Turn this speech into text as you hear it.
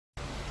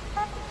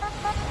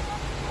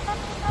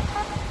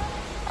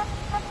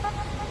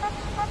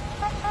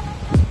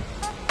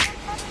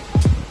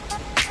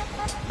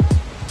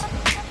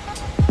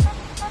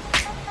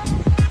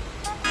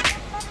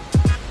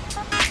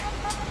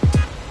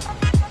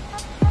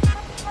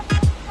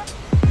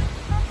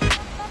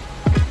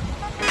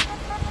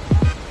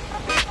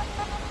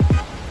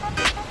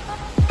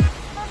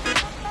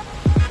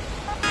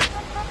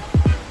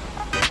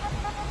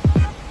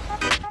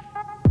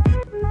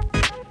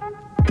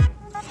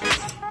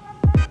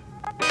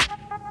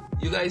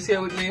guys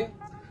here with me?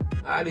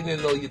 I didn't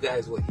even know you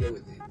guys were here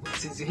with me. But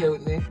since you're here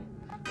with me,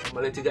 I'm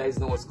gonna let you guys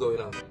know what's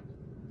going on.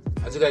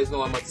 As you guys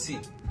know, I'm at sea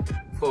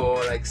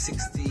for like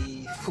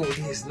 64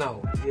 days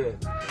now. Yeah,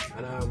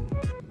 and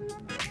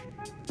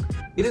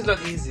it is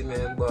not easy,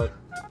 man, but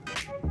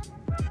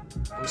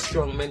I'm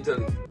strong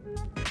mentally.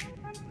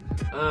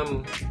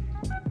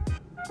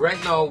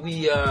 Right now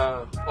we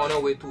are on our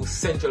way to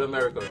Central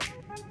America.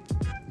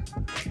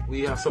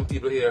 We have some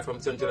people here from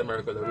Central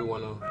America that we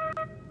want to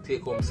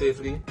take home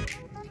safely.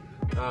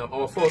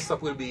 Our first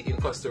stop will be in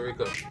Costa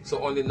Rica.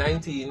 So on the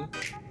 19th,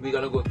 we're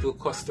gonna go to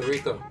Costa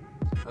Rica,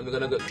 and we're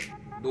gonna get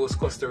those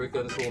Costa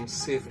Ricans home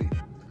safely.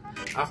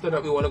 After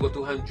that, we want to go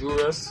to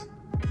Honduras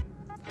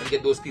and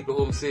get those people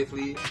home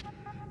safely.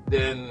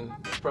 Then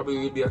probably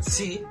we'll be at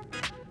sea,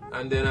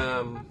 and then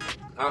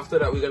after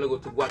that, we're gonna go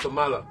to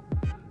Guatemala,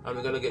 and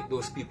we're gonna get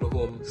those people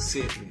home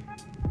safely.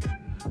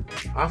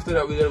 After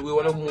that, we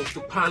want to move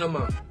to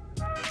Panama,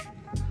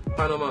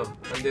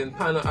 and then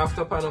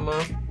after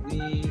Panama,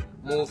 we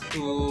move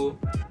to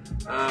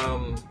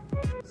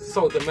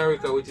South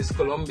America, which is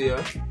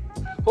Colombia.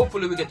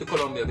 Hopefully, we get to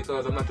Colombia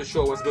because I'm not too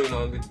sure what's going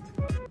on with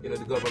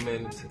the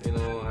government,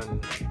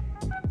 and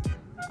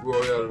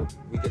royal.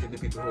 We getting the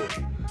people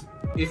home.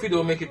 If we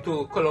don't make it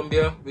to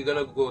Colombia, we're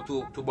gonna go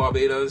to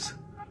Barbados,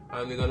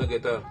 and we're gonna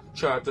get a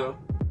charter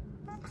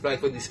flight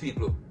for these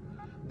people.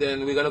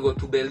 Then we're gonna go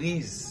to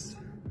Belize.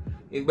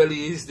 In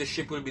Belize, the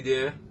ship will be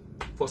there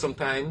for some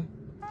time.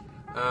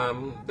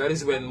 That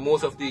is when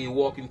most of the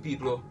working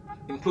people,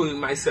 including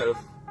myself,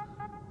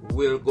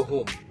 will go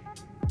home.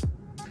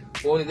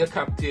 Only the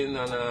captain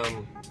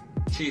and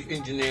chief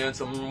engineer and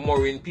some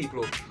marine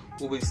people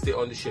who will stay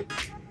on the ship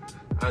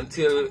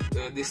until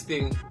this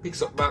thing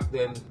picks up back.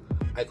 Then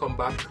I come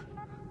back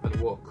and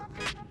work.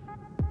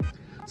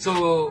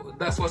 So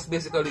that's what's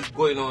basically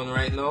going on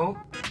right now.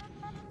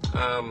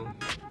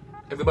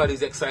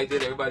 Everybody's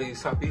excited,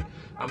 everybody's happy.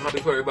 I'm happy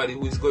for everybody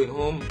who is going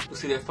home to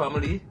see their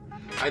family.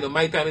 I know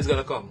my time is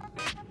gonna come.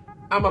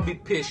 I'm a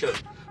bit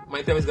patient.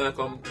 My time is gonna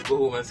come to go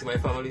home and see my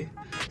family.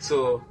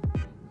 So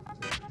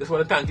just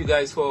want to thank you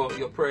guys for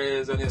your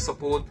prayers and your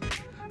support,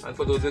 and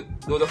for those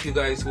of you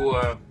guys who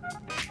are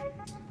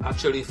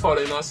actually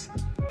following us.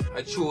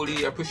 I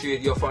truly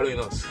appreciate your following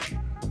us.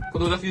 For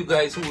those of you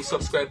guys who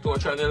subscribe to our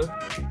channel,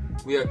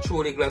 we are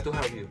truly glad to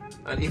have you.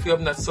 And if you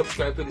have not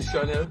subscribed to this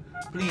channel,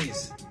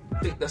 please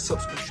click the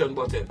subscription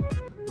button,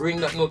 ring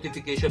that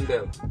notification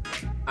bell,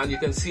 and you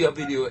can see a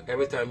video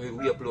every time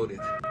we upload it.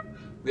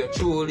 We are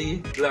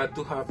truly glad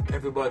to have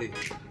everybody,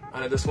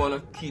 and I just want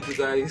to keep you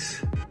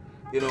guys,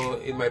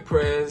 in my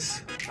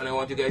prayers, and I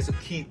want you guys to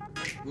keep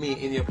me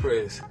in your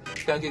prayers.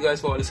 Thank you guys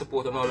for all the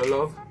support and all the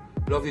love.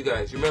 Love you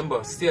guys.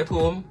 Remember, stay at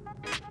home,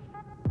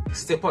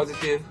 stay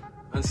positive,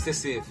 and stay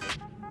safe.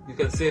 You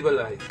can save a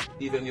life,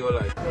 even your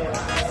life.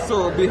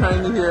 So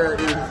behind me here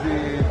is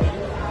the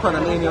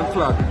Panamanian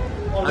flag,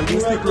 and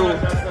these people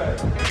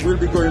will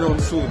be going home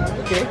soon,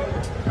 okay?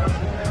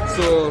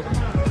 So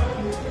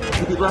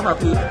the people are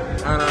happy,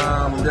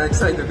 and they're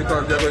excited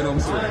because they're going home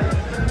soon.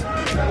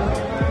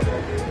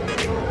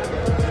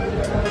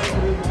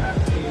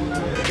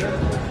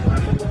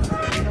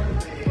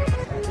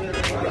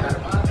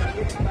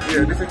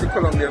 Yeah, this is the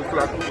Colombian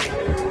flag,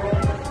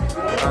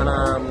 and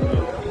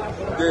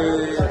they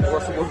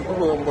were supposed to go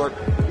home, but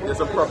there's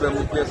a problem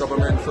with their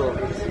government, so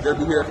they'll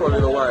be here for a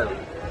little while.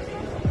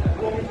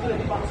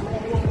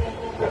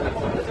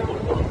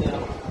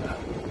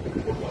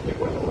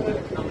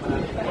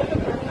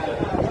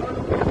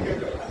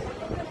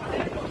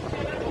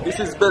 This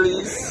is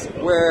Belize,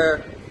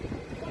 where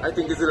I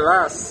think is the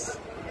last.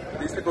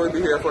 These people will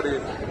be here for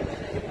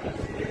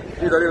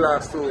either the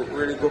last to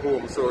really go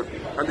home. So,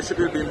 and the ship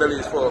will be in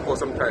Belize for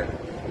some time.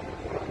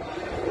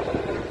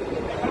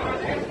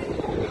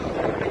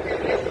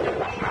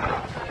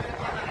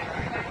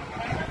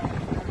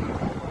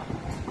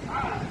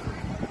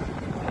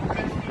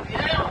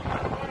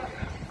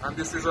 And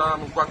this is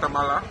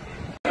Guatemala.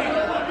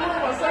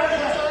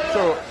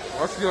 So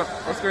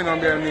what's going on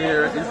behind me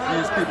here is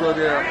these people,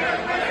 they are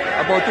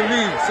about to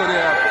leave, so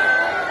they are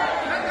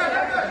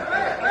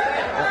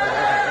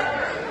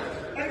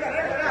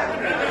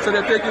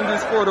they're taking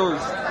these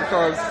photos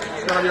because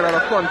it's gonna be a lot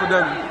of fun for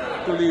them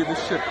to leave the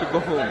ship to go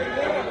home.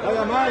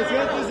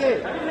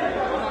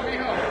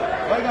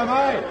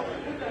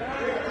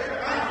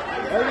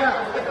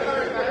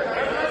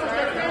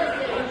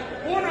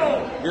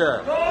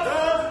 Yeah.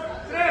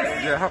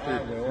 Yeah, happy.